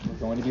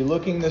Going to be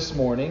looking this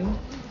morning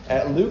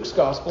at Luke's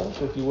Gospel.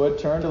 So if you would,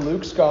 turn to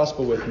Luke's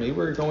Gospel with me.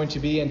 We're going to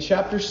be in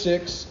chapter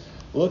 6,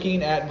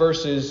 looking at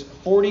verses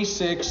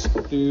 46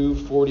 through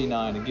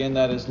 49. Again,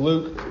 that is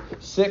Luke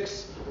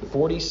 6,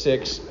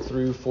 46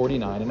 through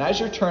 49. And as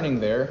you're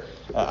turning there,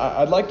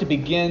 I'd like to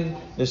begin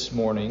this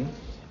morning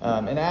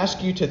and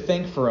ask you to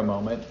think for a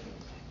moment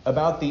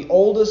about the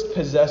oldest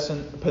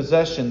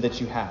possession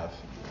that you have.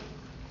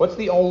 What's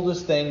the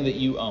oldest thing that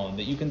you own,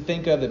 that you can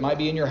think of, that might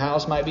be in your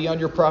house, might be on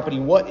your property?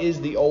 What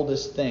is the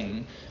oldest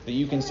thing that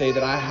you can say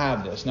that I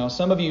have this? Now,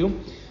 some of you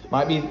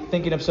might be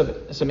thinking of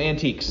some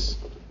antiques.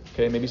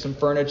 Okay, maybe some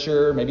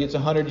furniture, maybe it's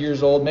 100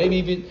 years old,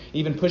 maybe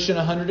even pushing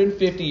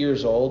 150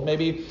 years old.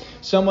 Maybe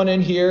someone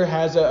in here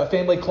has a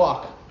family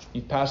clock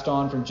you've passed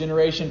on from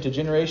generation to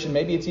generation.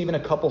 Maybe it's even a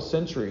couple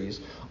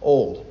centuries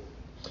old.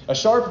 A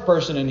sharp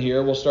person in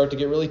here will start to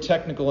get really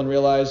technical and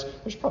realize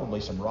there's probably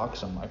some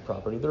rocks on my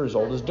property. They're as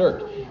old as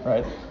dirt,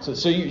 right?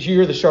 So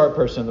you're the sharp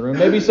person in the room.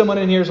 Maybe someone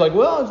in here is like,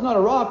 well, it's not a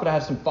rock, but I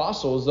have some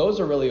fossils. Those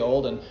are really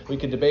old, and we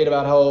could debate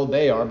about how old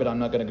they are, but I'm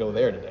not going to go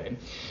there today.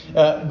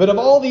 But of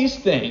all these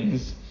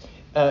things,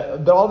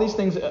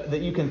 that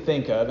you can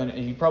think of,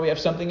 and you probably have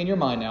something in your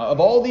mind now, of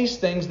all these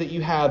things that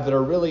you have that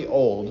are really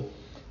old,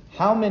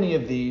 how many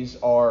of these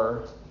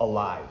are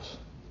alive?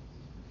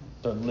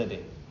 They're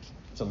living.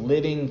 It's a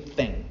living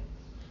thing.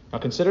 Now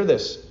consider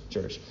this,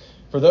 church.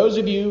 For those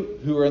of you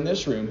who are in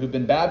this room, who've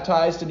been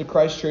baptized into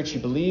Christ Church, you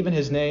believe in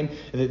His name,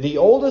 the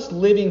oldest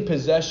living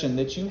possession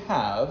that you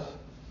have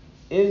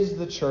is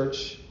the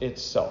church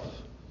itself.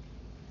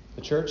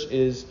 The church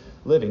is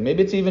living.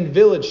 Maybe it's even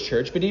Village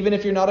Church, but even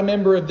if you're not a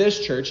member of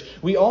this church,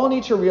 we all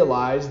need to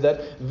realize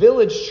that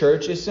Village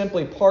Church is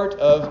simply part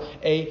of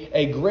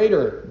a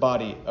greater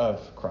body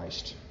of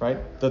Christ, right?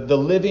 The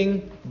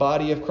living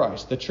body of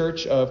Christ, the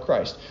church of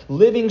Christ.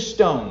 Living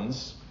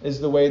stones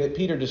is the way that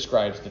Peter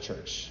describes the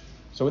church.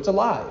 So it's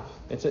alive.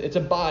 It's a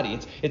body.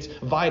 It's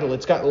vital.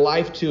 It's got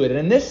life to it. And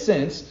in this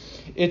sense,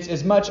 it's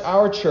as much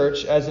our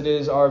church as it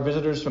is our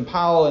visitors from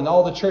Powell and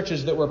all the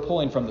churches that we're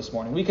pulling from this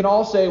morning. We can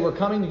all say we're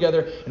coming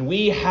together and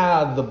we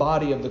have the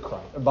body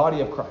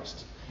of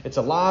Christ. It's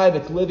alive,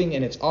 it's living,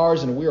 and it's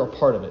ours, and we are a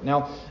part of it.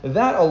 Now,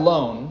 that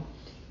alone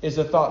is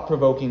a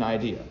thought-provoking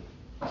idea.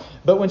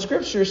 But when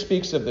Scripture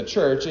speaks of the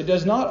church, it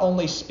does not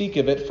only speak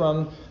of it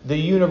from the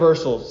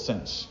universal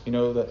sense,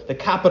 the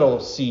capital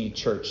C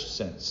church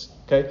sense.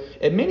 Okay?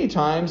 It many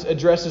times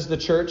addresses the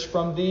church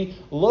from the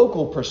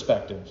local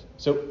perspective.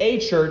 So a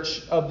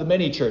church of the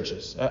many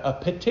churches, a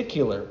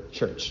particular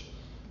church.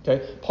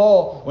 Okay?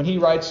 Paul, when he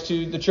writes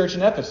to the church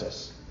in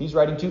Ephesus, he's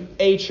writing to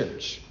a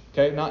church.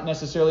 Okay? Not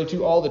necessarily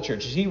to all the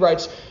churches. He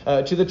writes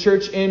to the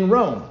church in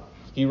Rome.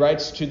 He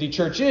writes to the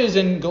churches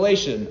in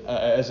Galatia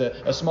as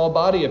a small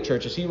body of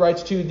churches. He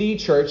writes to the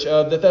church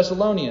of the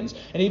Thessalonians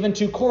and even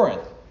to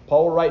Corinth.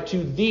 Paul will write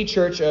to the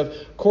church of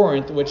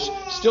Corinth, which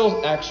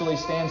still actually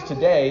stands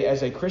today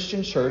as a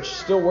Christian church,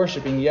 still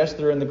worshiping. Yes,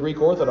 they're in the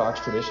Greek Orthodox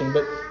tradition,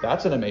 but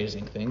that's an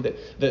amazing thing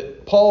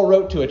that Paul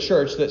wrote to a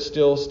church that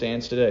still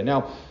stands today.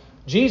 Now,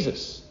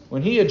 Jesus,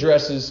 when he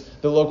addresses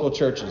the local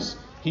churches,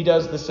 he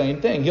does the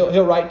same thing.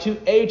 He'll write to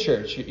a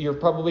church. You're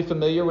probably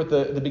familiar with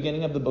the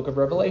beginning of the book of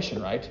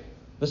Revelation, right?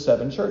 The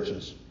 7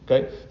 churches.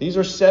 Okay? These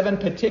are 7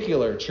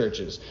 particular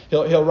churches.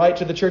 He'll write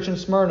to the church in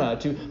Smyrna,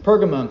 to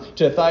Pergamum,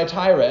 to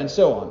Thyatira, and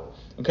so on.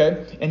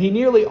 Okay? And he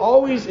nearly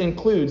always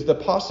includes the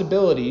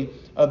possibility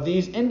of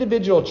these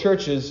individual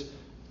churches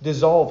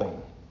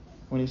dissolving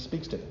when he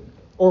speaks to them.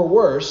 Or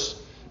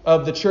worse,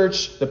 of the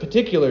church, the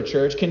particular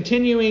church,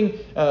 continuing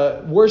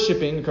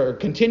worshiping or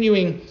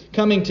continuing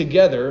coming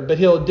together, but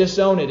he'll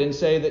disown it and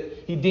say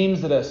that he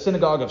deems it a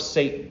synagogue of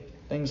Satan.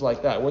 Things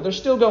like that, where they're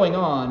still going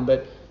on,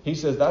 but he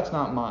says, that's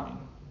not mine.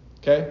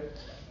 Okay?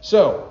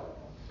 So,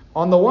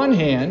 on the one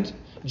hand,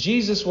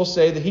 Jesus will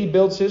say that he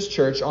builds his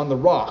church on the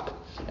rock,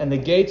 and the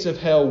gates of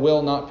hell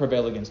will not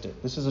prevail against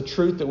it. This is a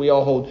truth that we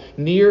all hold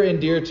near and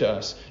dear to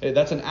us.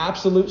 That's an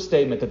absolute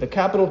statement that the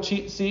capital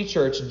C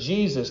church,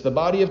 Jesus, the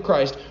body of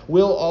Christ,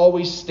 will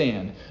always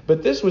stand.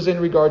 But this was in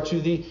regard to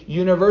the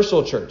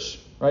universal church.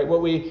 Right,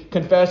 what we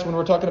confess when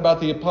we're talking about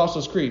the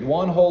Apostles' Creed,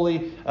 one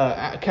holy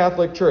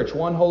Catholic church,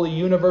 one holy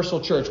universal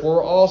church, where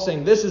we're all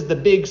saying this is the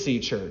big C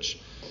church.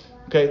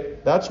 Okay,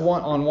 that's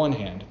on one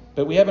hand.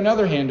 But we have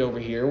another hand over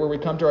here where we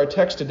come to our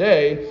text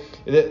today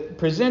that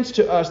presents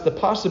to us the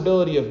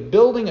possibility of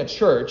building a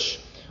church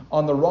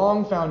on the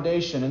wrong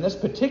foundation, and this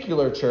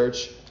particular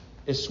church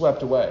is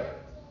swept away.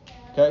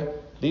 Okay?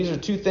 These are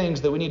 2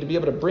 things that we need to be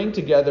able to bring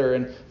together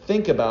and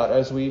think about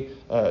as we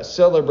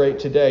celebrate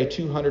today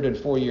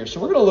 204 years.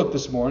 So we're going to look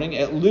this morning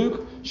at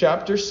Luke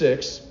chapter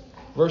 6,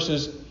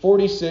 verses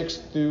 46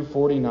 through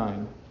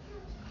 49.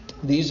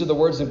 These are the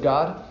words of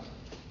God.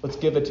 Let's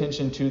give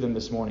attention to them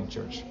this morning,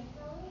 church.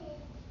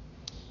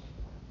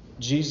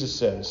 Jesus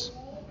says,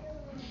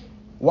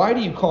 "Why do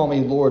you call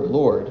me Lord,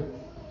 Lord,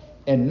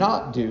 and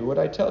not do what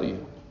I tell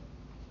you?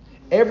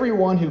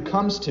 Everyone who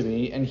comes to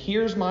me and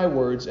hears my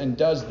words and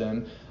does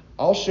them,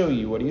 I'll show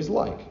you what he is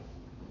like.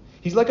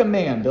 He's like a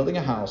man building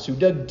a house who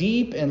dug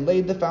deep and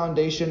laid the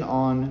foundation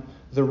on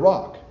the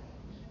rock.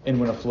 And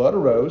when a flood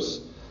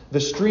arose, the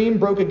stream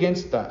broke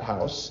against that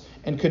house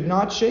and could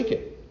not shake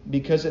it,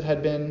 because it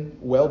had been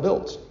well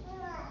built.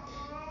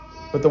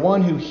 But the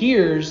one who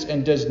hears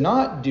and does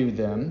not do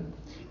them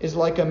is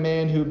like a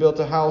man who built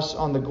a house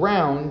on the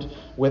ground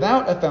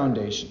without a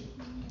foundation.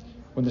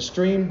 When the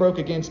stream broke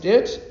against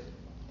it,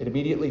 it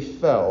immediately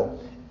fell,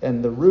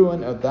 and the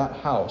ruin of that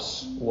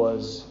house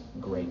was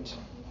great.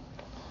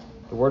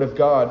 The word of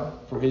God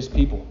for his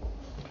people.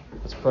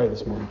 Let's pray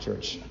this morning,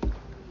 church.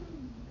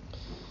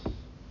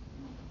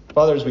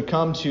 Father, as we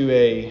come to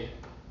a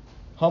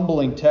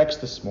humbling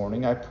text this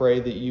morning, I pray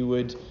that you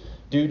would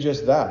do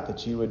just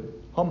that you would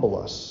humble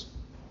us.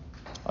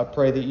 I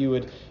pray that you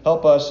would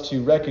help us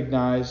to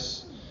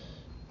recognize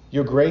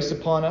your grace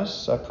upon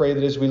us. I pray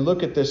that as we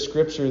look at this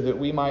scripture that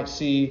we might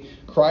see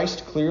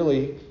Christ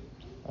clearly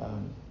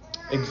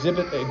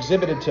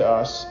exhibited to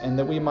us, and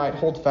that we might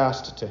hold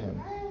fast to him.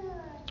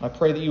 I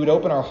pray that you would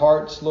open our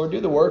hearts. Lord,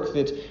 do the work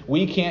that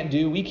we can't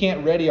do. We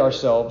can't ready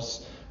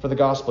ourselves for the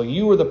gospel.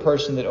 You are the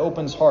person that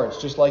opens hearts,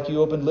 just like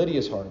you opened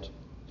Lydia's heart.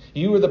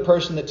 You are the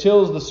person that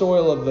tills the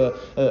soil of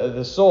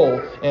the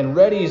soul and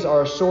readies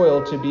our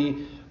soil to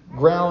be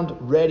ground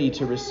ready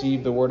to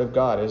receive the word of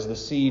God as the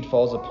seed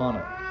falls upon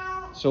it.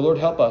 So Lord,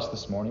 help us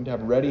this morning to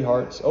have ready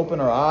hearts. Open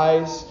our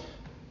eyes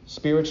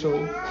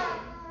spiritually.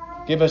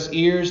 Give us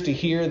ears to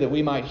hear, that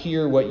we might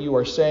hear what you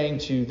are saying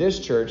to this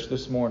church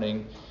this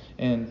morning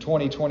in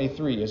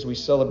 2023 as we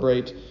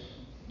celebrate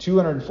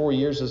 204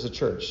 years as a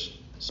church.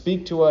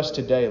 Speak to us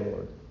today,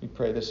 Lord. We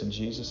pray this in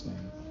Jesus'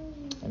 name.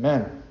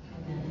 Amen.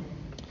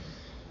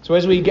 So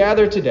as we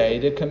gather today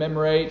to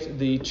commemorate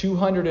the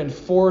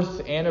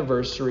 204th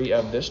anniversary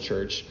of this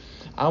church,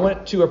 I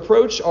want to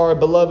approach our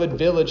beloved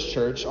village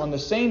church on the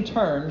same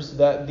terms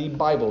that the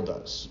Bible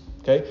does.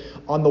 Okay?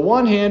 On the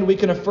one hand, we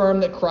can affirm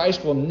that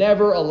Christ will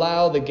never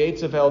allow the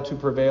gates of hell to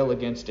prevail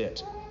against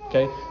it.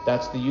 Okay?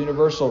 That's the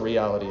universal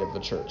reality of the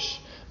church.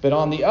 But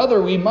on the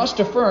other, we must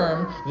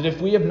affirm that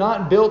if we have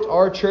not built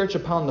our church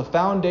upon the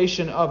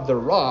foundation of the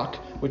rock,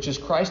 which is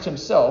Christ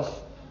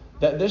himself,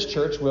 that this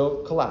church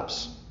will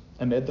collapse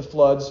amid the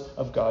floods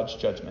of God's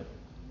judgment.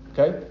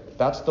 Okay?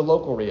 That's the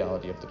local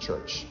reality of the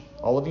church.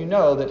 All of you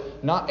know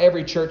that not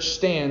every church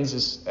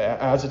stands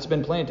as it's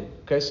been planted.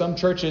 Okay? Some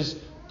churches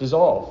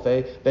dissolve.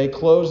 They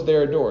close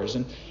their doors.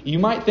 And you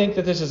might think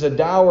that this is a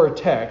dour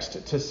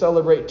text to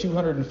celebrate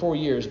 204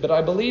 years, but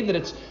I believe that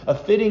it's a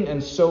fitting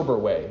and sober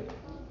way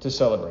to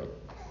celebrate.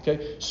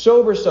 Okay?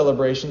 Sober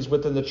celebrations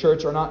within the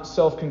church are not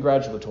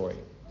self-congratulatory.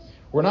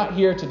 We're not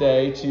here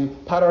today to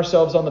pat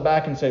ourselves on the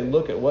back and say,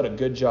 look at what a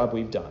good job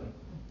we've done.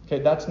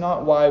 Okay, that's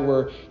not why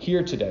we're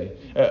here today.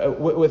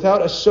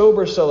 Without a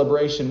sober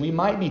celebration, we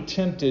might be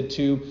tempted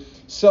to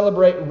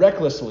celebrate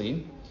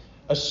recklessly,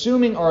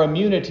 assuming our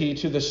immunity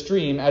to the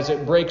stream as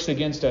it breaks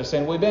against us.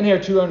 And we've been here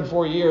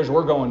 204 years,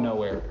 we're going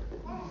nowhere.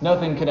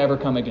 Nothing can ever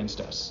come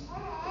against us.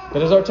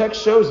 But as our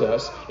text shows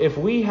us, if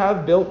we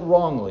have built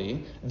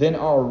wrongly, then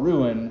our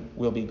ruin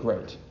will be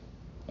great.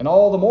 And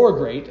all the more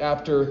great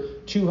after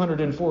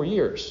 204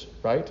 years,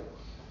 right?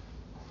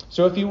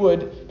 So if you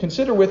would,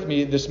 consider with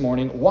me this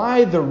morning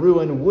why the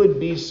ruin would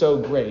be so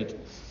great,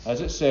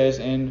 as it says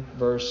in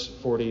verse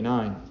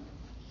 49.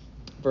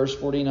 Verse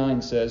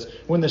 49 says,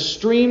 when the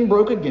stream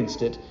broke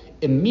against it,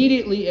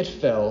 immediately it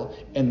fell,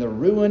 and the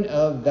ruin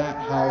of that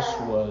house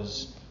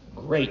was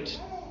great.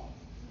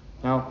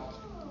 Now,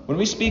 when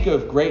we speak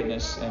of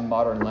greatness in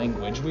modern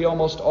language, we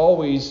almost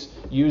always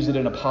use it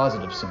in a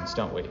positive sense,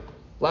 don't we?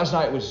 Last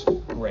night was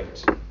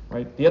great,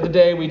 right? The other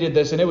day we did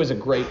this and it was a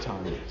great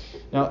time.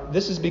 Now,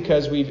 this is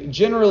because we've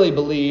generally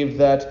believed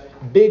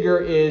that bigger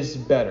is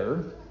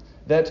better,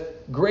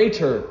 that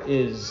greater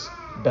is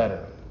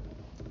better.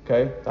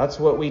 Okay? That's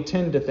what we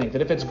tend to think,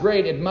 that if it's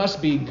great, it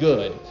must be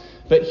good.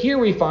 But here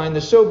we find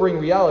the sobering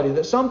reality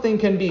that something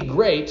can be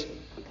great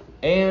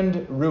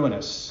and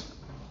ruinous,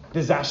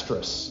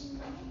 disastrous.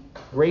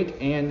 Great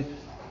and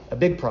a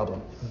big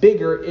problem.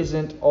 Bigger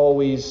isn't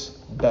always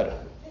better.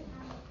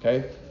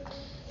 Okay?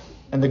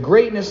 And the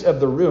greatness of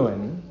the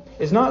ruin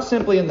is not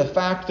simply in the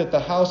fact that the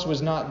house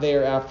was not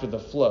there after the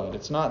flood.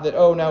 It's not that,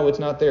 oh, no, it's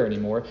not there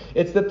anymore.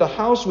 It's that the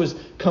house was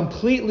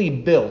completely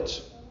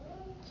built.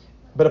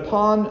 But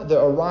upon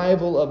the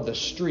arrival of the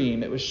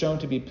stream, it was shown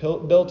to be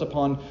built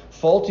upon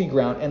faulty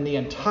ground, and the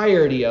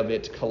entirety of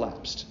it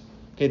collapsed.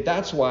 Okay,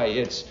 that's why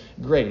it's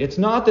great. It's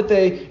not that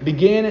they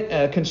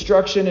began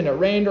construction and it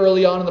rained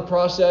early on in the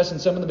process and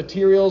some of the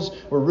materials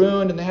were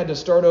ruined and they had to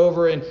start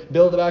over and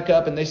build it back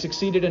up and they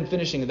succeeded in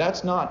finishing it.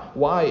 That's not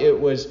why it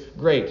was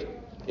great.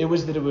 It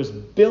was that it was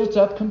built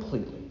up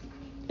completely.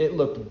 It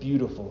looked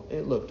beautiful.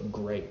 It looked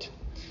great.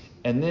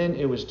 And then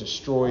it was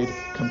destroyed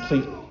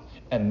completely.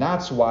 And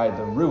that's why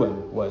the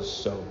ruin was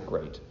so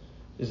great.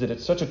 Is that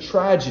it's such a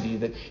tragedy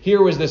that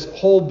here was this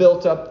whole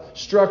built up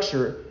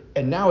structure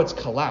and now it's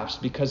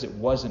collapsed because it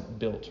wasn't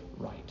built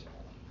right.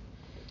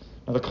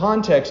 Now the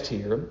context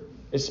here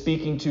is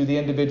speaking to the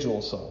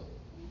individual soul.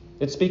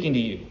 It's speaking to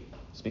you.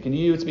 It's speaking to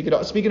you. It's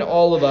speaking to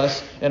all of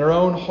us in our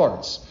own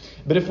hearts.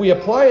 But if we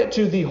apply it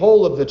to the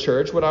whole of the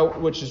church,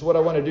 which is what I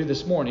want to do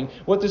this morning,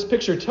 what this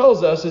picture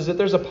tells us is that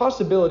there's a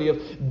possibility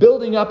of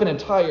building up an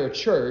entire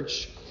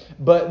church,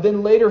 but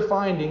then later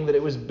finding that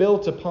it was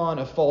built upon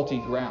a faulty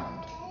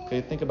ground.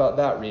 Okay, think about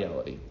that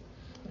reality.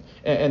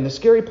 And the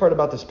scary part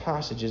about this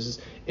passage is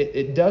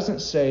it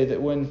doesn't say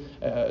that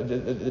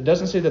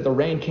that the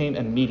rain came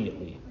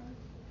immediately.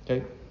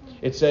 Okay,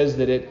 it says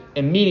that it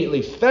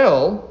immediately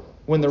fell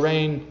when the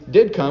rain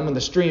did come, when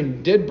the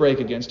stream did break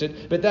against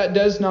it. But that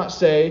does not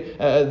say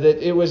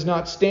that it was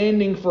not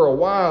standing for a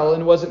while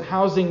and wasn't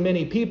housing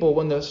many people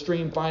when the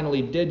stream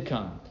finally did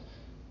come.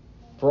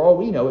 For all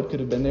we know, it could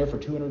have been there for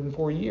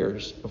 204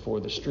 years before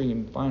the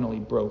stream finally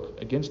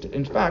broke against it.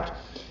 In fact,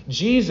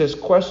 Jesus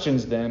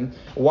questions them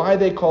why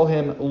they call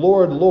him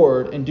Lord,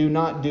 Lord, and do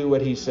not do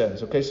what he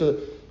says. Okay, so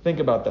think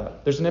about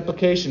that. There's an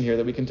implication here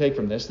that we can take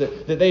from this,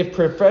 that they've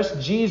professed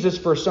Jesus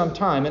for some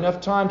time,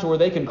 enough time to where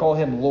they can call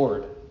him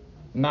Lord,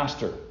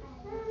 Master.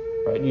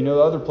 Right? And you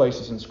know other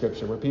places in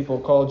Scripture where people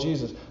call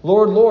Jesus,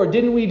 Lord, Lord,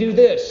 didn't we do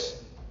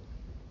this?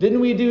 Didn't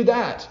we do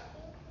that?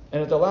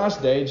 And at the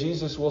last day,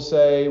 Jesus will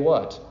say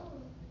what?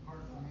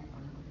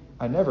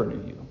 I never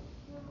knew you.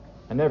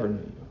 I never knew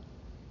you.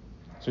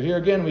 So here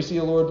again we see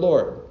a Lord,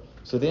 Lord.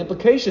 So the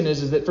implication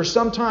is that for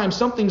some time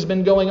something's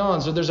been going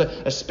on. So there's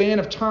a span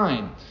of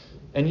time.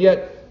 And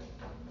yet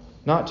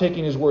not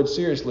taking his word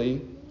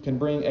seriously can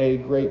bring a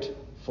great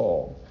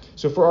fall.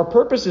 So for our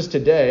purposes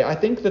today, I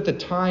think that the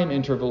time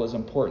interval is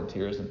important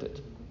here, isn't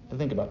it? To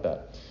think about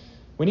that.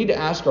 We need to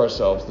ask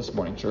ourselves this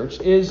morning, church,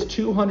 is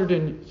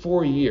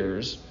 204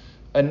 years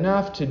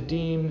enough to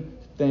deem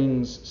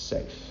things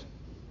safe?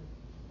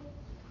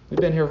 We've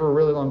been here for a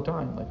really long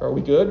time. Like, are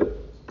we good?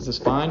 Is this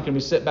fine? Can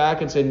we sit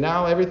back and say,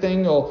 now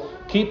everything will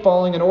keep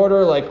falling in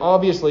order? Like,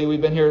 obviously,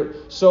 we've been here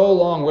so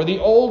long. We're the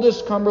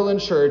oldest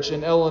Cumberland church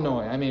in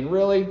Illinois. I mean,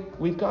 really?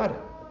 We've got it.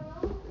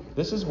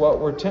 This is what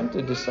we're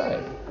tempted to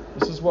say.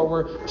 This is what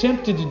we're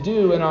tempted to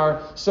do in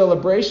our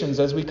celebrations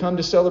as we come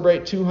to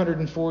celebrate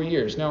 204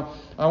 years. Now,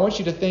 I want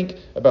you to think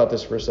about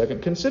this for a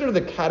second. Consider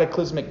the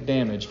cataclysmic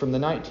damage from the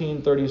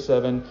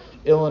 1937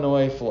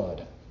 Illinois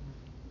flood.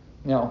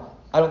 Now,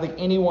 I don't think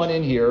anyone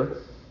in here,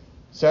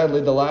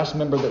 sadly, the last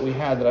member that we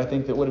had that I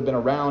think that would have been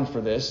around for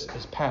this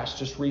has passed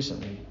just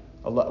recently.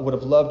 I would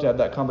have loved to have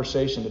that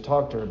conversation to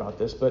talk to her about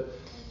this. But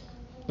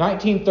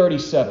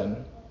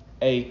 1937,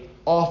 a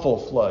awful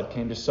flood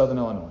came to southern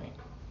Illinois.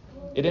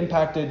 It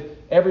impacted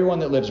everyone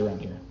that lives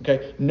around here.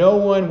 Okay, no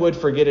one would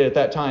forget it at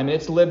that time. And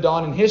it's lived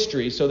on in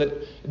history so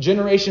that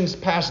generations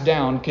passed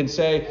down can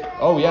say,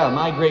 oh yeah,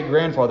 my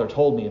great-grandfather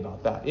told me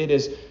about that. It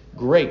is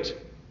great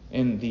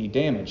in the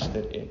damage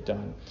that it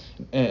done.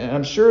 And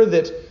I'm sure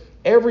that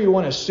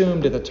everyone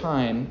assumed at the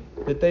time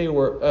that they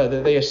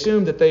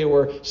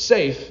were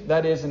safe,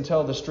 that is,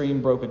 until the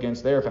stream broke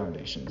against their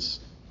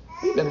foundations.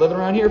 We've been living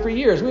around here for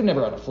years. We've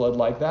never had a flood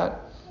like that.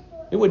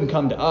 It wouldn't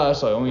come to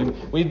us. I mean,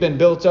 we've been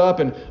built up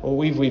and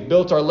we've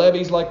built our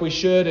levees like we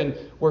should, and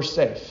we're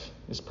safe.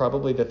 It's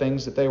probably the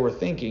things that they were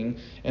thinking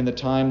in the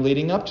time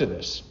leading up to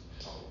this.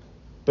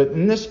 But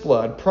in this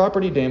flood,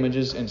 property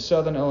damages in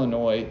southern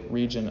Illinois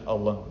region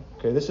alone.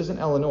 Okay, this isn't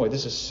Illinois.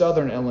 This is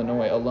southern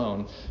Illinois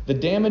alone. The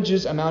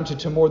damages amounted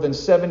to more than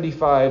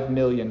 $75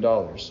 million.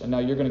 And now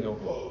you're going to go,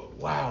 whoa,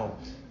 wow,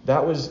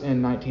 that was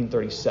in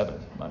 1937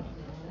 money.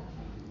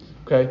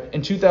 Okay,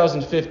 in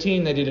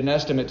 2015, they did an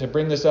estimate to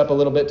bring this up a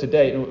little bit to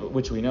date,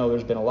 which we know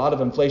there's been a lot of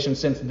inflation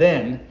since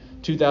then,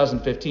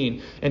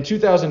 2015. In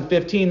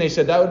 2015, they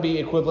said that would be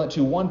equivalent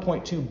to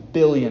 $1.2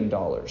 billion.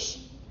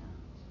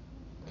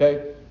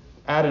 Okay,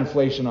 add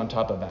inflation on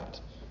top of that.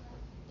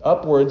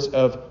 Upwards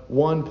of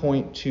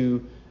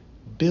 $1.2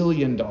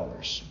 billion.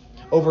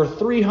 Over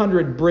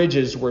 300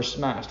 bridges were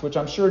smashed, which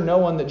I'm sure no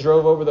one that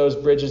drove over those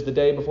bridges the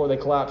day before they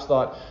collapsed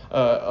thought,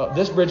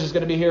 this bridge is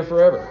going to be here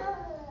forever.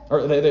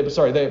 Or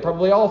they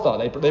probably all thought.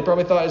 They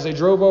probably thought as they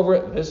drove over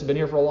it, this has been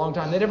here for a long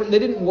time. They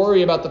didn't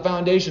worry about the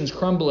foundations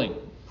crumbling.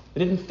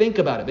 They didn't think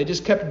about it. They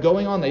just kept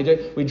going on.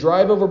 We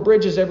drive over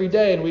bridges every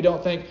day and we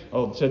don't think,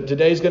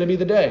 today's going to be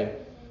the day.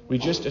 We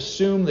just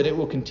assume that it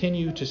will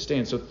continue to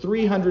stand. So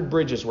 300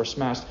 bridges were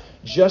smashed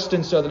just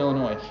in southern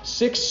Illinois.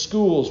 6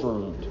 schools were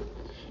ruined.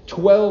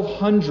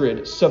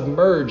 1,200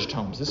 submerged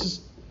homes. This is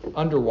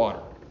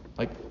underwater.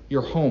 Like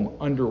your home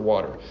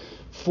underwater.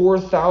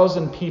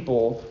 4,000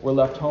 people were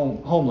left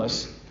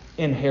homeless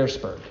in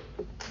Harrisburg.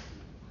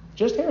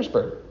 Just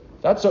Harrisburg.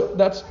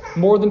 That's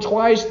more than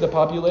twice the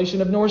population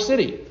of North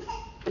City.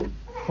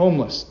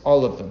 Homeless,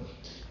 all of them.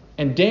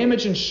 And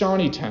damage in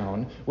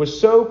Shawneetown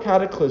was so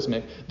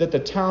cataclysmic that the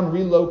town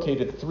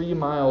relocated 3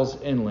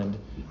 miles inland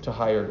to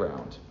higher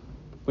ground.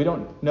 We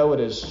don't know it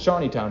as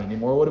Shawneetown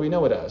anymore. What do we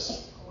know it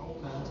as?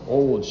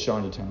 Old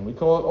Shawneetown. We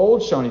call it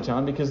Old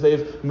Shawneetown because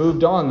they've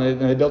moved on.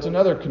 They built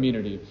another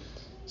community.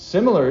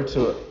 Similar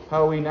to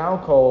how we now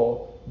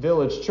call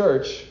Village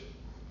Church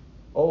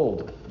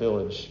Old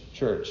Village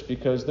Church,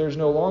 because there's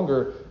no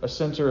longer a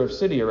center of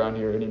city around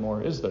here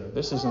anymore, is there?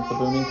 This isn't the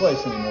booming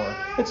place anymore.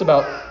 It's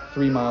about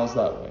 3 miles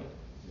that way.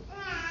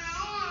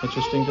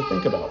 Interesting to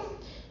think about.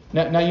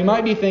 Now you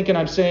might be thinking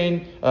I'm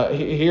saying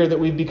here that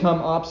we've become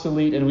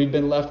obsolete and we've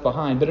been left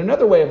behind. But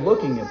another way of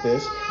looking at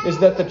this is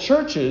that the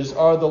churches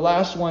are the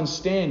last ones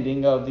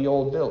standing of the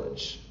old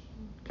village.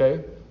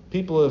 Okay?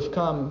 People have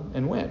come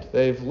and went.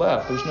 They've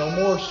left. There's no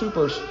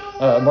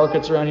more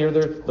markets around here.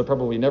 There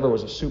probably never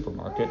was a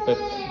supermarket, but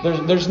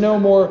there's no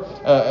more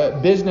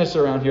business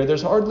around here.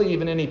 There's hardly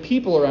even any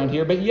people around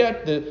here, but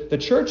yet the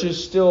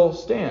churches still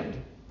stand.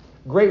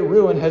 Great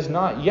ruin has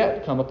not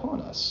yet come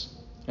upon us.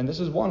 And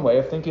this is one way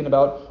of thinking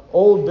about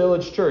Old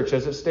Village Church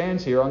as it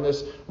stands here on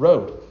this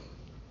road.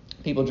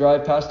 People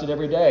drive past it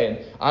every day, and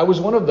I was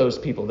one of those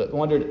people that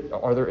wondered,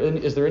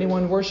 is there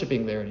anyone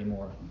worshiping there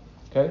anymore?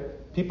 Okay?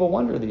 People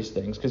wonder these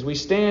things because we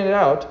stand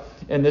out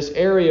in this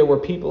area where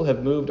people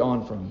have moved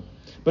on from.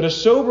 But a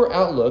sober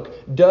outlook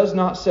does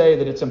not say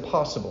that it's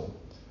impossible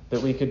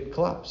that we could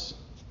collapse,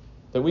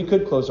 that we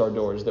could close our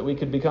doors, that we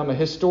could become a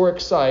historic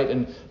site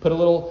and put a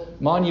little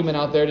monument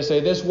out there to say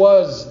this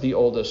was the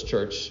oldest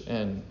church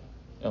in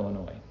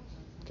Illinois.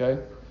 Okay?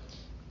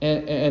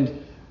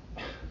 And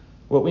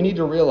what we need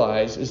to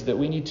realize is that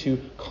we need to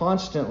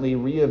constantly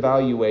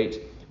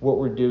reevaluate what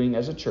we're doing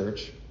as a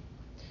church.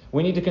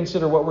 We need to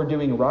consider what we're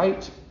doing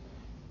right,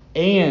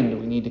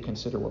 and we need to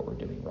consider what we're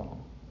doing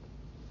wrong.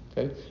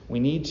 Okay? We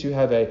need to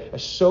have a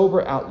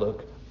sober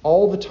outlook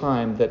all the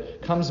time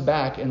that comes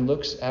back and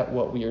looks at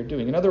what we are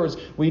doing. In other words,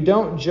 we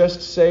don't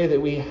just say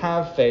that we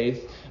have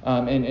faith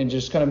and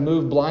just kind of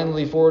move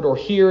blindly forward or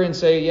hear and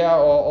say, yeah,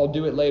 I'll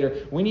do it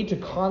later. We need to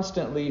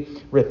constantly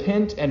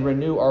repent and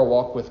renew our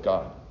walk with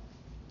God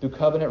through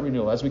covenant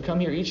renewal. As we come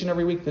here each and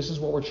every week, this is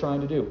what we're trying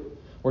to do.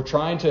 We're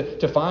trying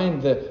to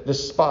find the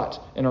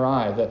spot in our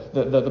eye,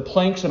 the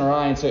planks in our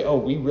eye and say, oh,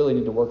 we really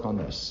need to work on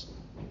this.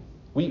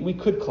 We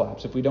could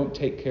collapse if we don't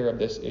take care of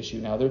this issue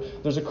now.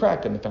 There's a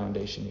crack in the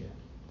foundation here.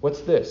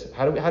 What's this?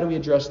 How do we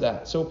address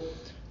that? So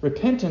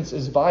repentance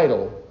is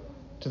vital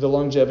to the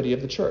longevity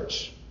of the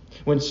church.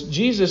 When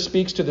Jesus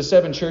speaks to the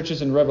 7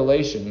 churches in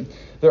Revelation,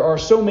 there are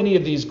so many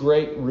of these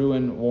great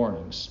ruin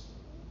warnings.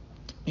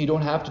 You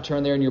don't have to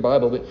turn there in your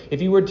Bible, but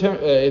if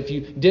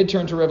you did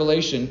turn to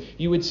Revelation,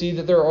 you would see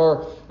that there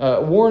are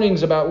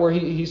warnings about where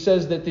he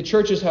says that the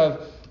churches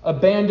have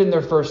abandoned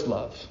their first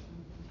love.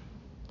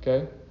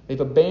 Okay?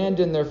 They've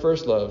abandoned their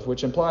first love,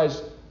 which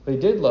implies they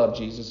did love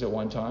Jesus at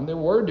one time. They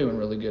were doing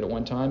really good at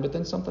one time, but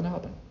then something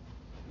happened.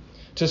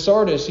 To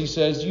Sardis, he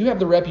says, you have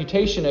the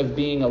reputation of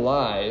being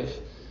alive,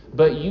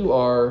 but you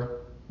are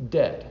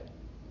dead.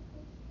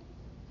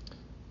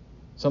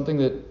 Something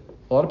that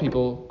a lot of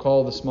people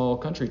call the small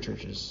country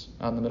churches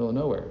out in the middle of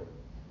nowhere.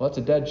 Well, that's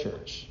a dead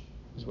church,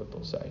 is what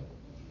they'll say.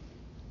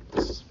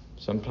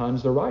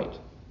 Sometimes they're right.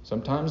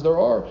 Sometimes there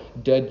are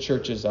dead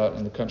churches out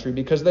in the country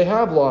because they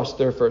have lost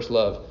their first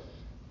love.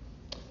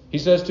 He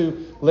says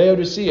to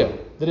Laodicea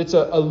that it's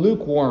a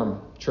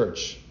lukewarm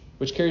church,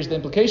 which carries the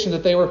implication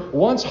that they were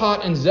once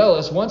hot and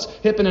zealous, once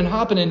hipping and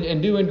hopping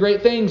and doing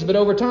great things, but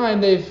over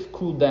time they've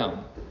cooled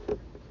down.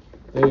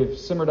 They've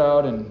simmered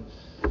out and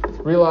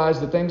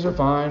realized that things are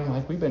fine,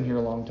 like we've been here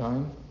a long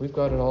time. We've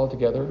got it all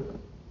together.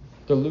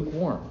 They're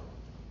lukewarm.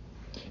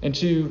 And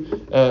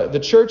to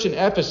the church in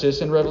Ephesus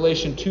in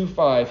Revelation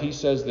 2:5, he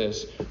says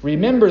this,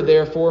 remember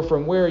therefore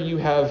from where you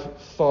have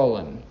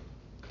fallen.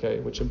 Okay,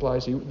 which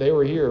implies they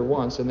were here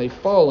once and they've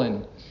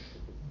fallen.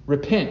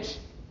 Repent,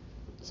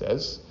 it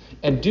says,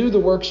 and do the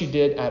works you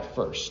did at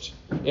first.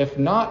 If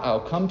not,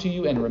 I'll come to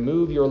you and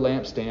remove your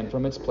lampstand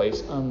from its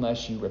place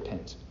unless you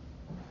repent.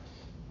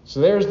 So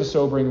there's the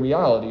sobering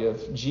reality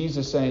of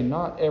Jesus saying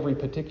not every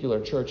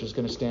particular church is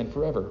going to stand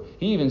forever.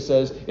 He even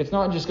says it's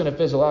not just going to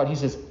fizzle out. He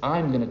says,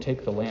 I'm going to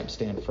take the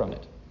lampstand from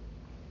it.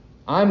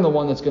 I'm the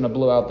one that's going to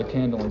blow out the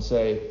candle and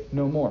say,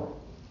 no more.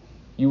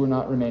 You are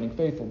not remaining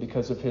faithful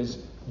because of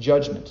his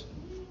judgment.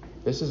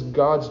 This is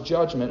God's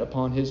judgment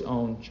upon his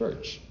own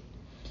church.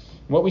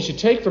 What we should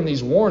take from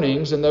these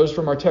warnings and those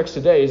from our text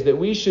today is that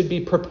we should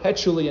be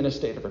perpetually in a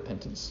state of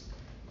repentance.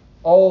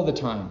 All the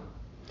time.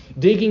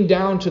 Digging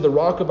down to the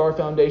rock of our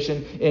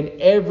foundation in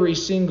every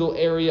single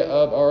area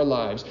of our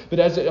lives. But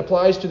as it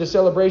applies to the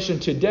celebration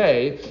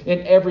today,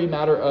 in every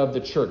matter of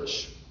the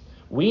church.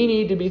 We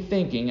need to be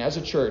thinking as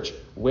a church,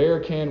 where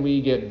can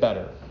we get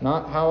better?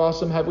 Not how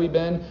awesome have we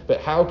been,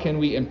 but how can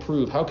we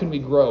improve? How can we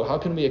grow? How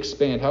can we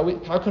expand?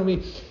 How can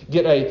we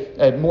get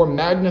a more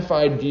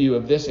magnified view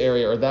of this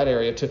area or that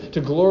area to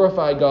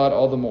glorify God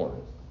all the more?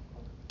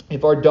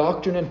 If our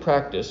doctrine and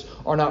practice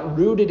are not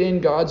rooted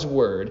in God's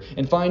word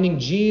and finding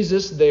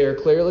Jesus there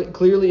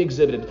clearly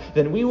exhibited,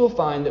 then we will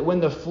find that when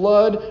the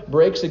flood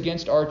breaks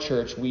against our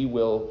church, we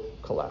will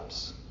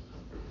collapse.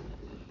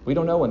 We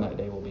don't know when that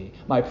day will be.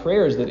 My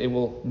prayer is that it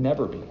will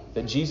never be.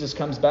 That Jesus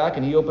comes back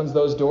and he opens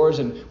those doors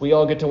and we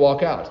all get to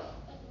walk out.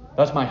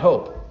 That's my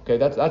hope. Okay,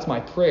 that's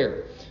my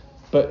prayer.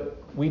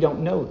 But we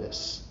don't know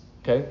this.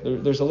 Okay,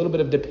 there's a little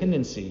bit of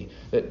dependency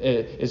that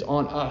is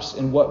on us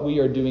in what we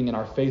are doing in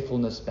our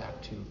faithfulness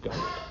back to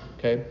God.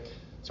 Okay,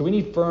 so we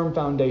need firm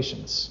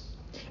foundations.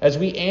 As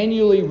we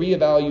annually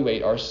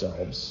reevaluate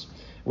ourselves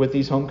with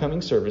these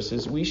homecoming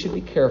services, we should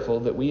be careful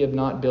that we have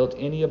not built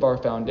any of our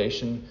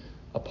foundation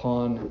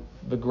upon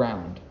the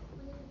ground.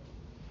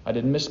 I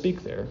didn't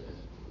misspeak there.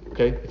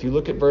 Okay, if you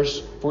look at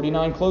verse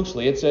 49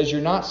 closely, it says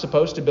you're not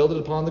supposed to build it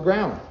upon the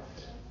ground.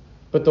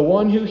 But the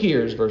one who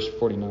hears, verse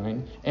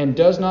 49, and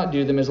does not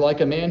do them is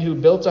like a man who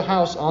built a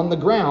house on the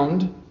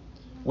ground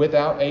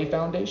without a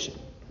foundation.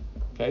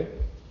 Okay?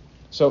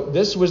 So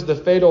this was the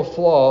fatal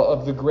flaw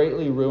of the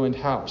greatly ruined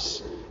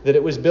house, that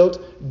it was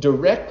built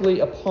directly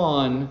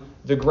upon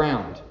the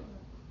ground.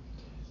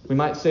 We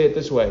might say it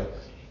this way.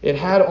 It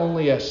had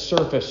only a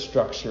surface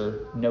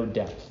structure, no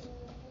depth.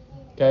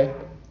 Okay?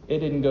 It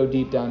didn't go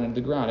deep down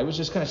into the ground. It was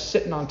just kind of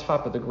sitting on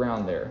top of the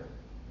ground there.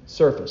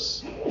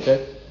 Surface.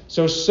 Okay?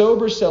 So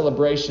sober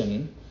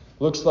celebration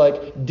looks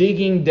like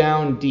digging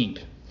down deep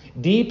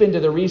into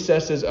the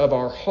recesses of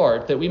our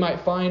heart, that we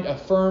might find a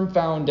firm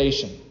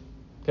foundation.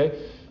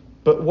 Okay?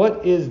 But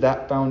what is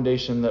that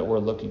foundation that we're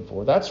looking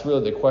for? That's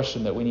really the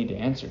question that we need to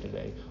answer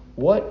today.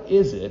 What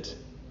is it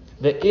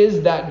that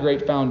is that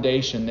great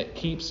foundation that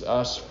keeps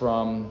us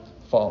from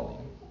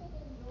falling?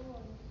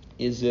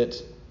 Is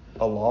it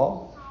a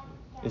law?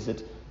 Is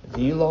it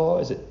the law?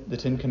 Is it the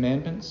Ten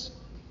Commandments?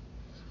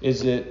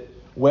 Is it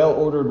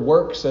well-ordered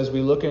works as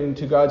we look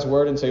into God's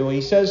Word and say, well,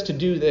 He says to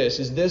do this.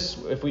 Is this,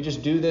 if we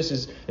just do this,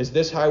 is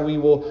this how we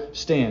will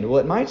stand? Well,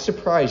 it might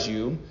surprise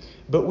you,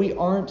 but we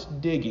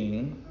aren't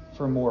digging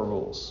for more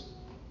rules.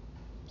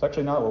 It's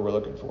actually not what we're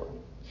looking for.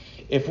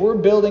 If we're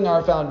building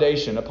our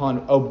foundation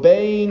upon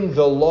obeying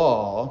the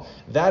law,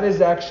 that is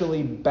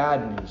actually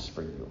bad news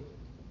for you.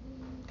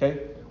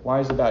 Okay? Why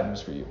is it bad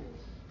news for you?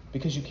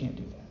 Because you can't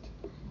do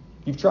that.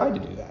 You've tried to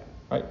do that,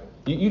 right?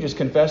 You just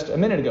confessed a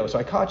minute ago, so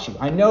I caught you.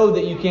 I know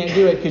that you can't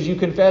do it because you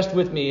confessed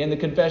with me in the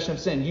confession of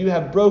sin. You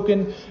have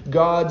broken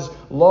God's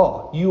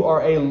law. You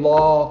are a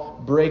law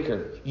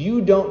breaker.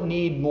 You don't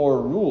need more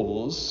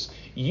rules.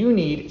 You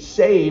need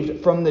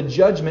saved from the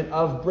judgment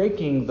of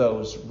breaking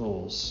those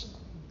rules.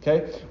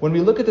 Okay? When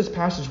we look at this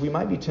passage, we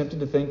might be tempted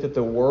to think that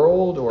the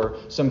world or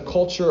some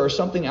culture or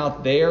something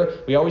out there,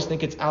 we always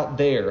think it's out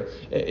there,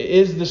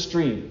 is the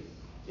stream.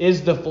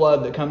 Is the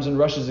flood that comes and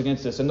rushes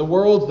against us. And the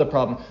world's the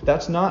problem.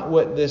 That's not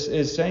what this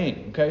is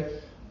saying. Okay?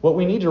 What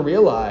we need to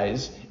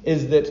realize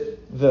is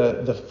that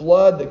the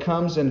flood that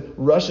comes and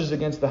rushes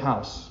against the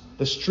house,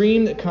 the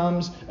stream that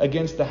comes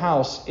against the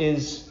house,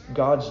 is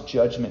God's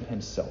judgment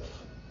Himself.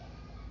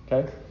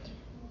 Okay?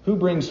 Who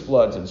brings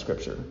floods in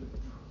Scripture?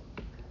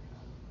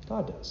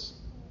 God does.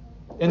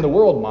 And the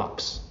world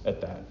mocks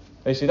at that.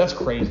 They say, that's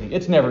crazy.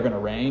 It's never going to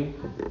rain.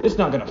 It's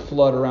not going to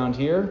flood around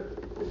here.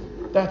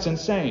 That's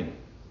insane.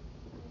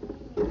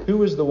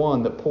 Who is the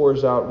one that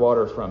pours out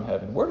water from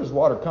heaven? Where does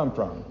water come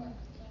from?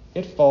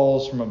 It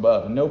falls from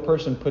above, and no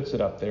person puts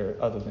it up there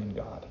other than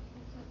God.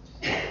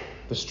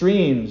 The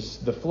streams,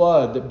 the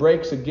flood that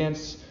breaks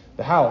against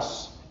the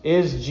house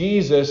is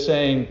Jesus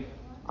saying,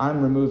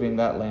 I'm removing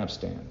that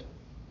lampstand.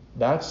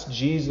 That's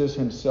Jesus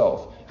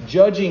Himself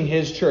judging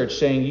His church,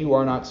 saying, you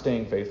are not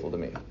staying faithful to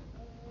me.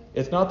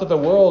 It's not that the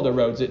world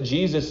erodes it.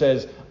 Jesus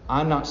says,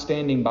 I'm not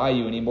standing by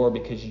you anymore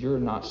because you're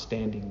not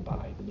standing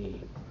by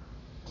me.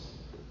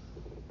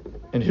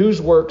 And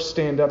whose works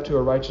stand up to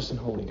a righteous and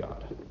holy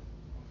God?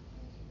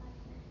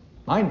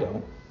 Mine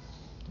don't.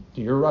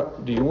 Do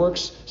your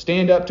works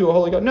stand up to a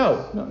holy God?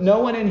 No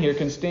one in here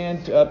can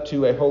stand up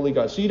to a holy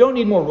God. So you don't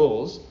need more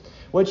rules.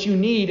 What you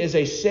need is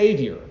a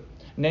Savior,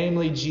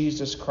 namely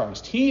Jesus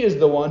Christ. He is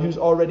the one who's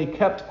already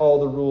kept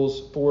all the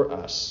rules for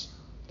us.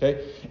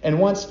 Okay? And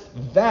once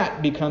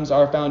that becomes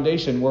our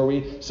foundation, where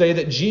we say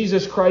that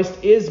Jesus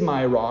Christ is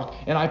my rock,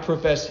 and I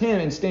profess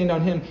Him and stand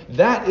on Him,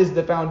 that is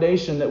the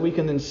foundation that we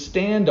can then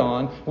stand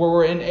on, where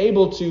we're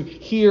enabled to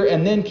hear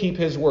and then keep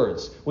His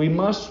words. We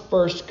must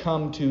first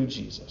come to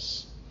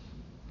Jesus.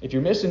 If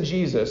you're missing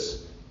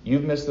Jesus,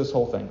 you've missed this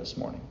whole thing this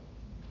morning.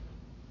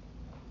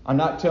 I'm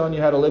not telling you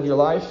how to live your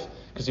life,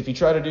 because if you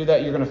try to do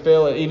that, you're going to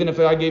fail. Even if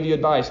I gave you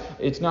advice,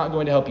 it's not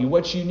going to help you.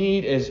 What you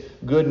need is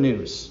good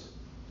news.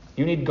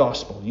 You need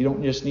gospel. You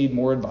don't just need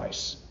more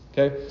advice.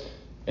 Okay?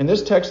 And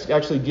this text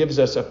actually gives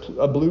us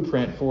a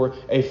blueprint for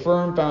a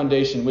firm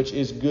foundation, which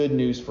is good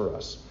news for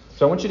us.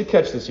 So I want you to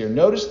catch this here.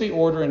 Notice the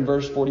order in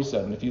verse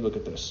 47, if you look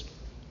at this.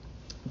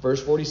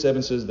 Verse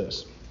 47 says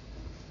this.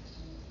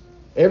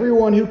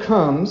 Everyone who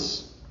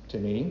comes to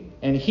me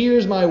and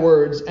hears my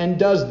words and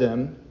does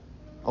them,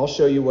 I'll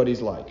show you what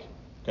he's like.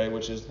 Okay,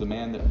 which is the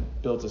man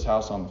that builds his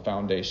house on the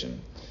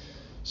foundation.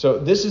 So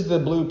this is the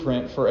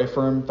blueprint for a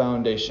firm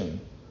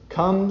foundation.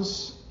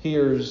 Comes,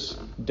 hears,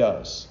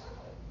 does.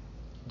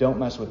 Don't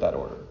mess with that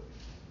order.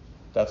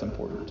 That's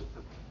important.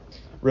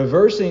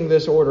 Reversing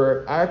this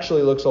order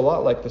actually looks a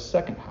lot like the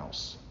second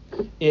house.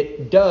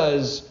 It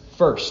does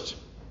first.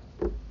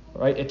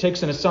 Right? It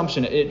takes an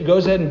assumption. It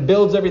goes ahead and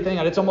builds everything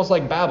out. It's almost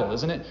like Babel,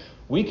 isn't it?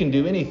 We can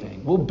do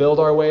anything. We'll build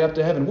our way up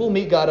to heaven. We'll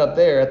meet God up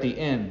there at the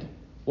end.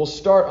 We'll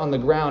start on the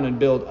ground and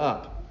build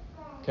up.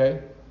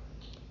 Okay?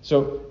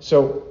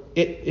 So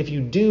if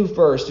you do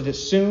first, it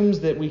assumes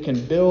that we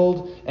can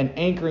build an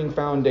anchoring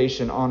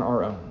foundation on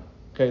our own.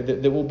 Okay?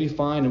 That we'll be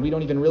fine, and we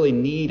don't even really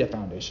need a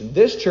foundation.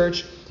 This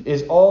church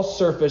is all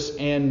surface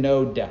and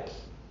no depth.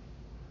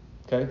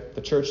 Okay?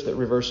 The church that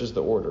reverses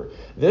the order.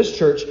 This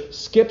church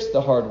skips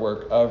the hard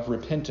work of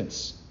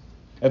repentance,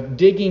 of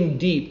digging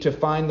deep to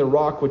find the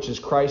rock, which is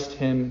Christ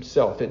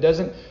himself. It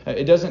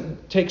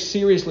doesn't take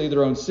seriously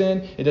their own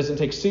sin. It doesn't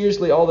take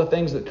seriously all the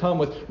things that come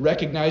with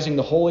recognizing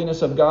the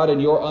holiness of God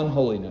and your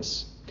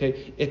unholiness.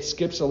 Okay? It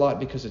skips a lot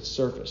because it's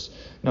surface.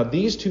 Now,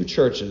 these two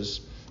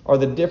churches are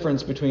the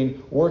difference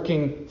between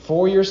working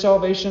for your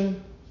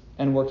salvation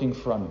and working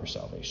from your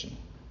salvation.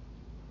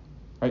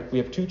 Right? We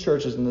have two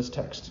churches in this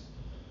text.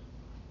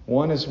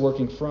 One is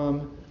working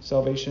from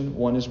salvation,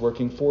 one is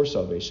working for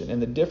salvation.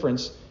 And the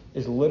difference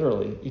is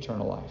literally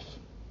eternal life.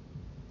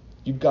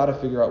 You've got to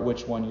figure out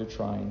which one you're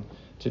trying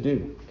to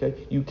do.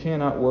 Okay? You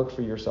cannot work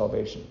for your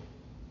salvation.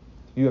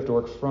 You have to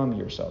work from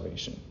your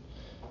salvation.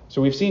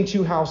 So we've seen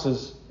two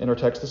houses in our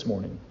text this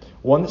morning.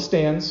 One that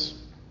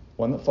stands,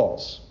 one that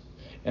falls.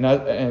 And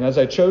as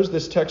I chose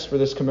this text for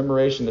this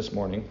commemoration this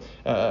morning,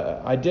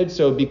 I did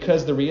so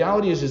because the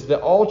reality is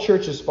that all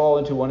churches fall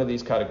into one of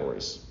these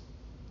categories.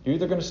 You're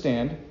either going to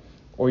stand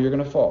or you're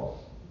going to fall.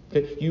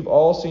 Okay? You've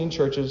all seen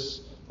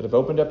churches that have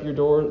opened up their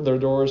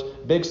doors,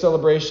 big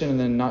celebration, and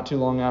then not too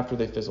long after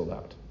they fizzled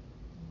out.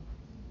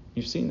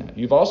 You've seen that.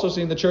 You've also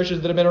seen the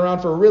churches that have been around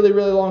for a really,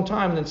 really long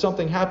time, and then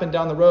something happened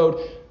down the road,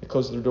 they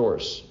close their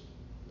doors,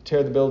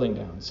 tear the building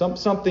down.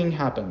 Something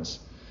happens.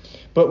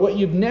 But what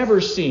you've never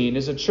seen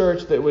is a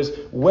church that was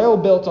well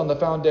built on the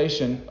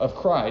foundation of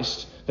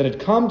Christ, that had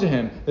come to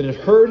him, that had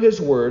heard his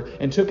word,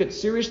 and took it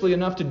seriously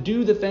enough to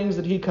do the things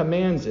that he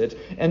commands it,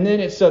 and then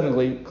it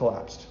suddenly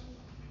collapsed.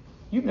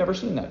 You've never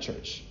seen that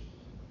church.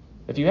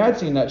 If you had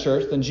seen that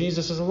church, then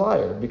Jesus is a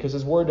liar, because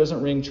his word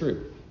doesn't ring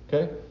true.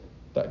 Okay?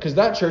 Because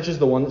that church is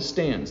the one that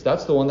stands.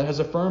 That's the one that has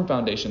a firm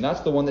foundation.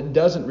 That's the one that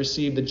doesn't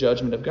receive the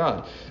judgment of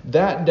God.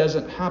 That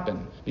doesn't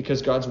happen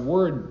because God's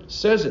word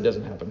says it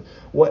doesn't happen.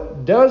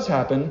 What does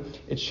happen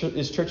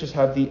is churches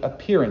have the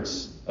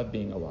appearance of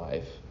being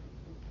alive,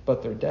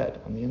 but they're dead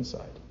on the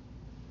inside.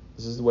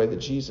 This is the way that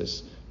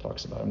Jesus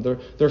talks about them.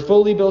 They're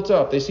fully built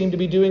up. They seem to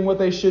be doing what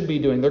they should be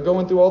doing. They're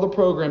going through all the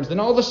programs. Then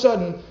all of a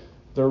sudden,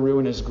 their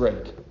ruin is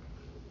great.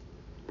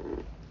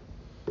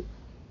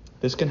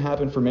 This can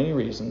happen for many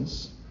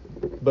reasons,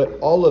 but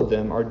all of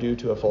them are due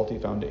to a faulty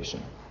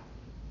foundation.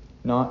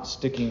 Not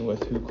sticking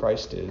with who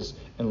Christ is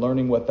and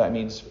learning what that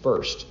means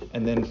first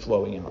and then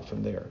flowing out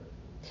from there.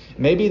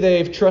 Maybe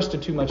they've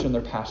trusted too much in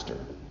their pastor.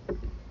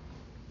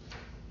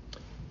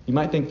 You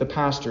might think the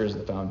pastor is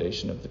the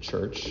foundation of the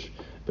church,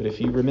 but if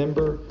you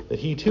remember that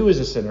he too is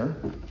a sinner,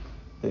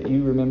 that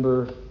you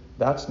remember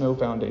that's no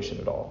foundation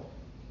at all.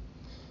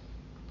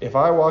 If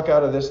I walk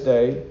out of this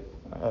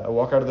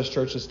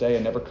church this day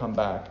and never come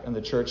back, and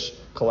the church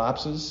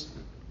collapses,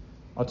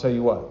 I'll tell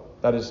you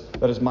what, that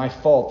is my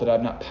fault that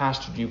I've not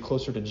pastored you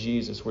closer to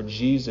Jesus, where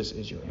Jesus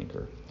is your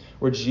anchor,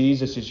 where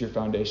Jesus is your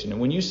foundation. And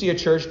when you see a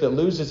church that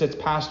loses its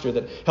pastor,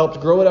 that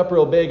helped grow it up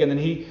real big, and then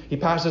he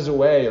passes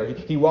away, or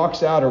he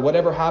walks out, or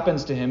whatever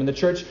happens to him, and the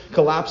church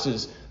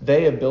collapses,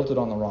 they have built it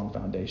on the wrong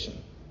foundation.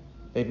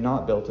 They've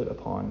not built it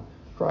upon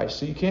Christ.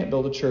 So you can't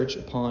build a church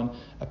upon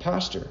a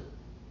pastor.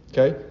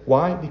 Okay?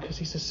 Why? Because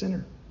he's a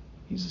sinner.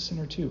 He's a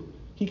sinner too.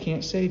 He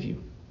can't save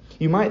you.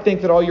 You might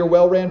think that all your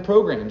well-ran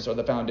programs are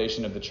the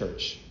foundation of the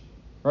church.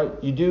 Right?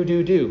 You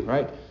do,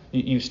 right?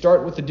 You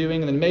start with the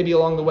doing, and then maybe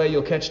along the way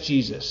you'll catch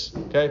Jesus.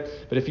 Okay?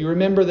 But if you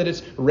remember that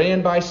it's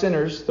ran by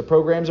sinners, the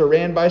programs are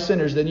ran by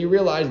sinners, then you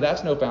realize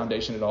that's no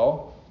foundation at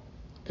all.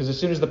 Because as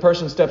soon as the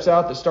person steps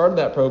out that started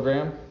that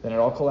program, then it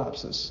all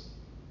collapses.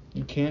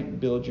 You can't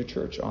build your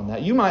church on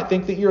that. You might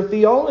think that your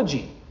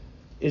theology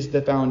is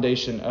the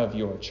foundation of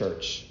your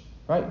church.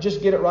 Right?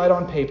 Just get it right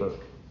on paper.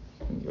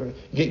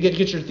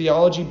 Get your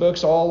theology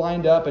books all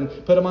lined up and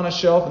put them on a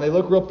shelf, and they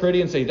look real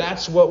pretty, and say,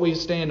 that's what we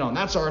stand on.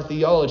 That's our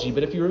theology.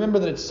 But if you remember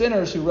that it's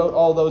sinners who wrote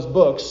all those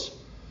books,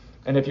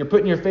 and if you're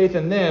putting your faith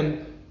in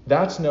them,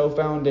 that's no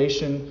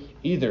foundation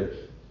either.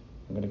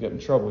 I'm going to get in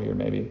trouble here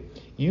maybe.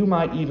 You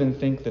might even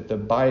think that the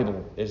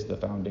Bible is the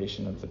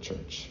foundation of the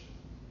church.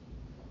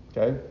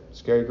 Okay?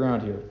 Scary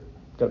ground here.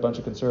 Got a bunch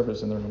of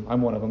conservatives in the room.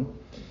 I'm one of them.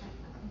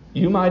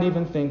 You might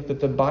even think that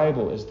the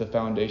Bible is the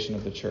foundation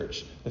of the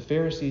church. The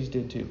Pharisees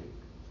did too.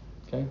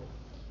 Okay?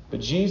 But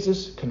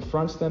Jesus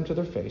confronts them to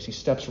their face. He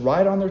steps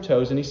right on their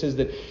toes, and he says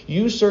that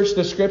you search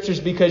the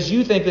Scriptures because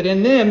you think that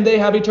in them they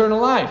have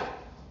eternal life.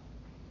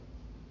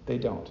 They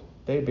don't.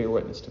 They bear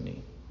witness to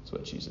me. That's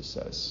what Jesus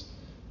says.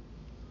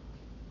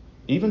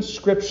 Even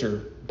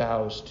Scripture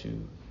bows to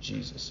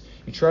Jesus.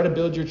 You try to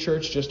build your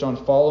church just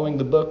on following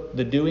the book,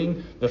 the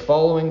doing, the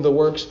following the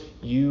works,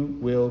 you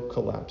will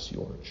collapse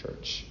your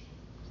church.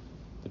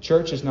 The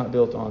church is not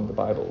built on the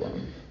Bible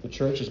alone. The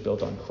church is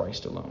built on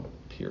Christ alone,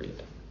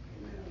 period.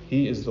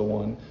 He is the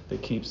one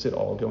that keeps it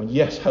all going.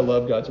 Yes, I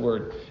love God's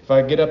word. If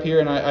I get up here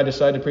and I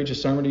decide to preach a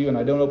sermon to you and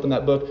I don't open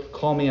that book,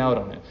 call me out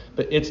on it.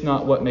 But it's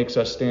not what makes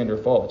us stand or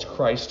fall. It's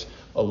Christ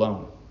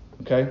alone.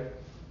 Okay?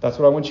 That's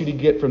what I want you to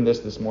get from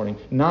this morning.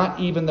 Not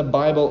even the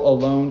Bible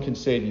alone can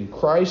save you.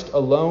 Christ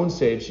alone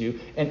saves you,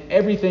 and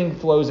everything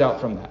flows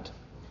out from that.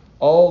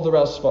 All the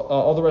rest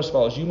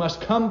follows. You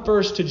must come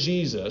first to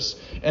Jesus,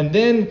 and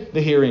then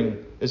the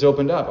hearing is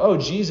opened up. Oh,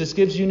 Jesus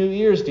gives you new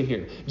ears to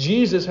hear.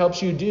 Jesus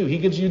helps you do. He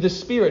gives you the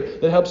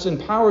Spirit that helps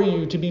empower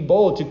you to be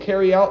bold, to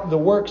carry out the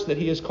works that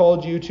He has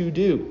called you to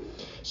do.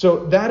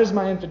 So that is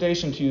my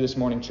invitation to you this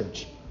morning,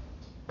 church.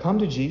 Come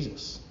to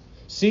Jesus.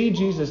 See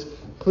Jesus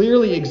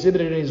clearly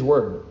exhibited in His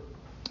Word,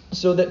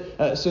 so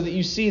that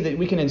you see that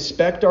we can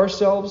inspect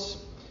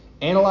ourselves,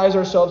 analyze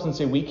ourselves, and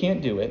say, we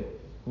can't do it.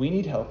 We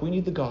need help. We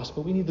need the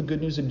gospel. We need the good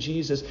news of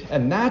Jesus.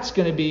 And that's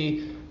going to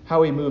be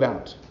how we move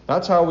out.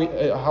 That's how we're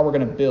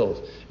going to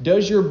build.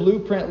 Does your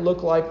blueprint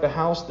look like the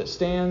house that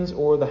stands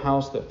or the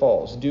house that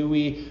falls? Do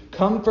we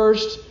come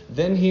first,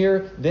 then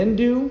hear, then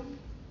do?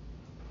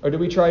 Or do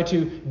we try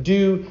to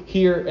do,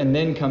 hear, and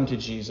then come to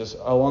Jesus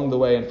along the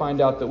way and find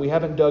out that we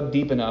haven't dug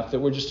deep enough, that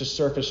we're just a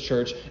surface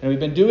church, and we've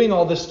been doing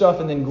all this stuff,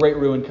 and then great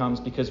ruin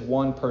comes because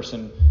one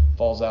person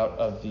falls out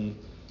of the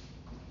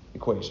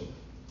equation?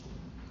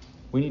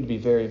 We need to be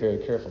very, very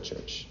careful,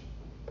 church.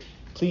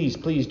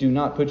 Please do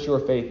not put your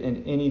faith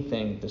in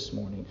anything this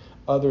morning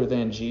other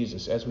than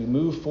Jesus as we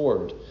move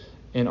forward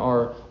in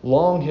our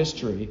long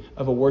history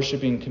of a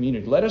worshiping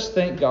community. Let us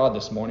thank God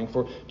this morning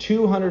for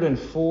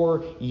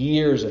 204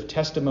 years of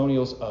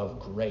testimonials of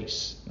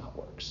grace, not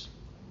works.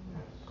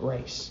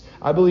 Grace.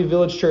 I believe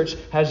Village Church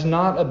has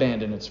not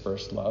abandoned its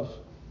first love.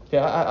 Okay,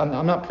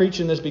 I'm not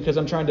preaching this because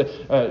I'm trying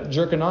to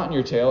jerk a knot in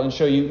your tail and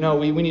show you, no,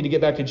 we need to get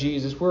back to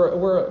Jesus.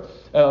 We're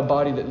a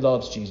body that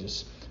loves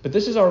Jesus. But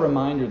this is our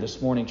reminder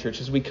this morning, church.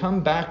 As we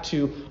come back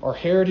to our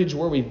heritage,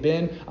 where we've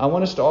been, I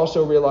want us to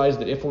also realize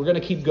that if we're going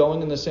to keep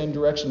going in the same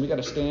direction, we've got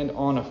to stand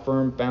on a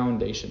firm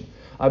foundation.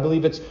 I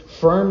believe it's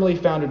firmly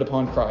founded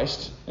upon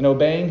Christ and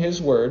obeying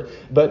His Word,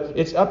 but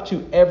it's up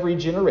to every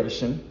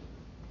generation,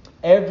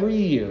 every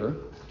year,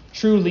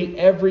 truly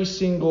every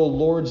single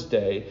Lord's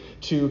Day,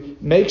 to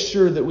make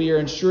sure that we are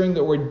ensuring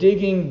that we're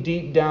digging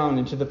deep down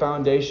into the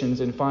foundations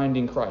and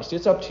finding Christ.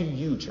 It's up to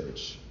you,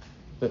 church,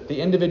 the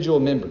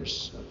individual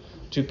members,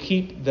 to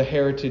keep the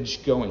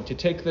heritage going, to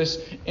take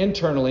this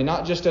internally,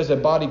 not just as a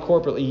body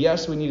corporately.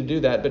 Yes, we need to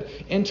do that, but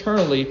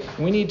internally,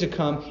 we need to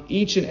come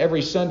each and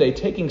every Sunday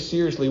taking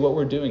seriously what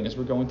we're doing as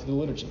we're going through the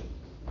liturgy.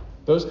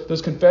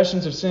 Those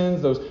confessions of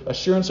sins, those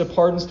assurance of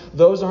pardons,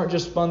 those aren't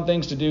just fun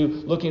things to do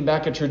looking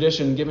back at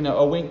tradition, giving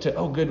a wink to,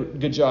 oh,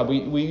 good job.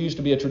 We used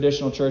to be a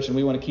traditional church and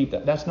we want to keep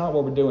that. That's not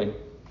what we're doing.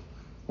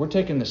 We're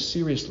taking this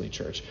seriously,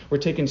 church. We're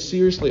taking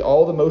seriously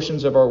all the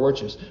motions of our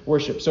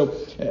worship. So,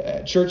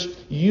 church,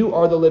 you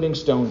are the living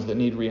stones that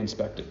need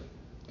re-inspected.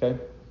 Okay?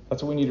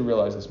 That's what we need to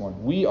realize this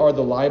morning. We are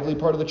the lively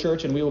part of the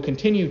church, and we will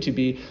continue to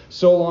be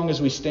so long as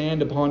we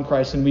stand upon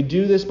Christ. And we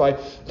do this by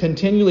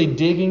continually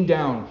digging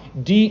down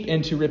deep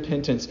into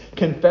repentance,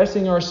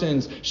 confessing our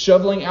sins,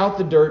 shoveling out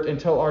the dirt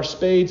until our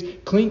spades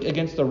clink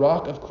against the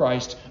rock of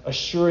Christ,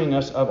 assuring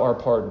us of our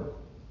pardon.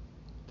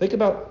 Think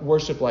about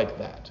worship like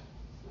that,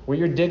 where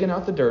you're digging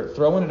out the dirt,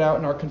 throwing it out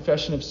in our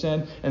confession of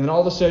sin, and then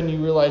all of a sudden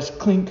you realize,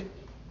 clink,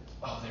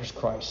 oh, there's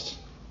Christ.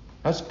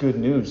 That's good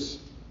news.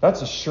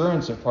 That's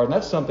assurance of pardon.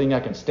 That's something I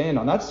can stand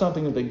on. That's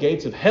something that the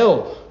gates of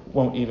hell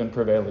won't even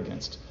prevail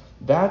against.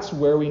 That's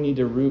where we need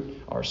to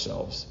root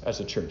ourselves as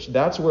a church.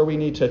 That's where we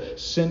need to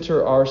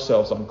center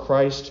ourselves on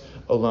Christ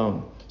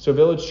alone. So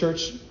Village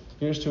Church,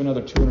 here's to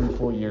another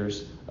 204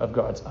 years of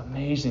God's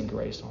amazing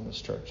grace on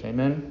this church.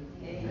 Amen?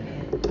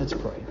 Amen. Let's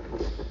pray.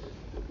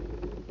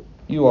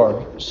 You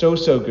are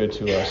so good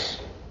to us,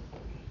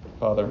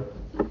 Father.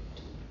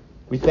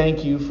 We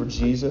thank you for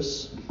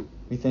Jesus.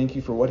 We thank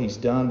you for what He's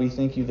done. We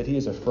thank you that He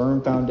is a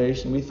firm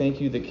foundation. We thank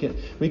you that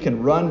we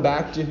can run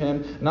back to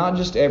Him, not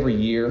just every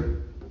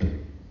year,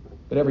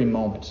 but every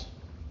moment.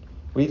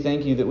 We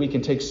thank you that we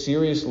can take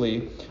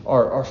seriously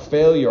our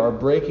failure, our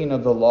breaking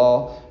of the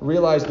law.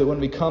 Realize that when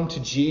we come to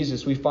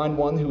Jesus, we find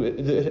one who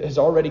has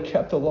already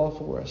kept the law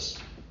for us.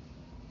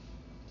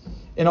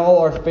 In all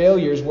our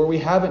failures where we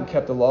haven't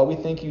kept the law, we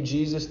thank you,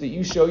 Jesus, that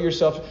you show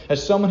yourself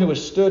as someone who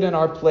has stood in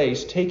our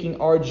place,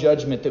 taking our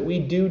judgment that we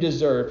do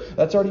deserve.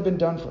 That's already been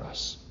done for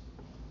us.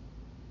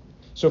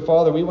 So,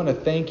 Father, we want to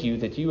thank you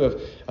that you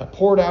have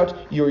poured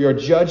out your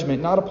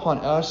judgment, not upon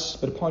us,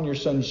 but upon your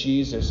Son,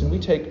 Jesus. And we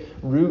take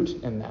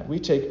root in that. We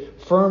take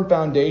firm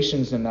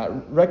foundations in that,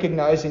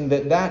 recognizing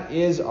that that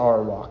is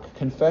our rock,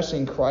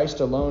 confessing Christ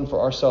alone for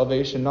our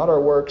salvation, not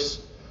our works,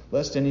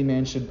 lest any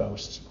man should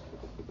boast.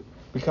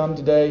 We come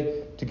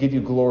today to give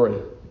you glory.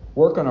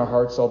 Work on our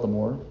hearts all the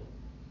more.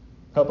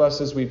 Help us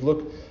as we've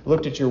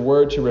looked at your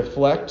word to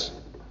reflect.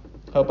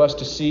 Help us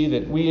to see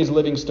that we as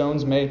living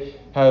stones may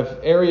have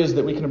areas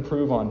that we can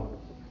improve on.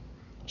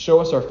 Show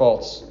us our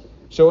faults.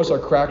 Show us our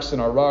cracks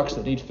and our rocks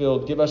that need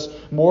filled. Give us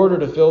mortar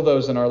to fill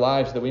those in our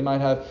lives, that we might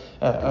have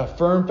a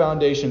firm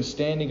foundation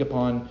standing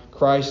upon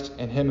Christ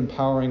and Him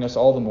empowering us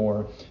all the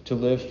more to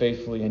live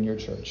faithfully in your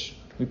church.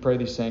 We pray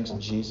these things in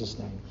Jesus'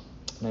 name.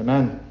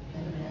 Amen.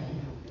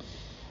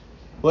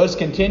 Let us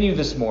continue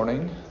this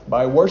morning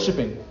by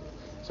worshiping.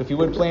 So if you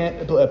would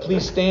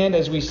please stand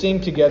as we sing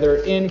together,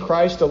 In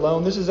Christ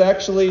Alone. This is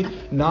actually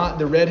not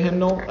the red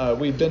hymnal.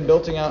 We've been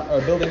building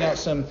out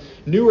some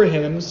newer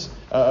hymns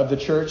of the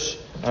church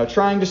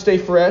trying to stay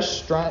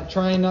fresh,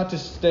 trying not to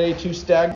stay too stagnant.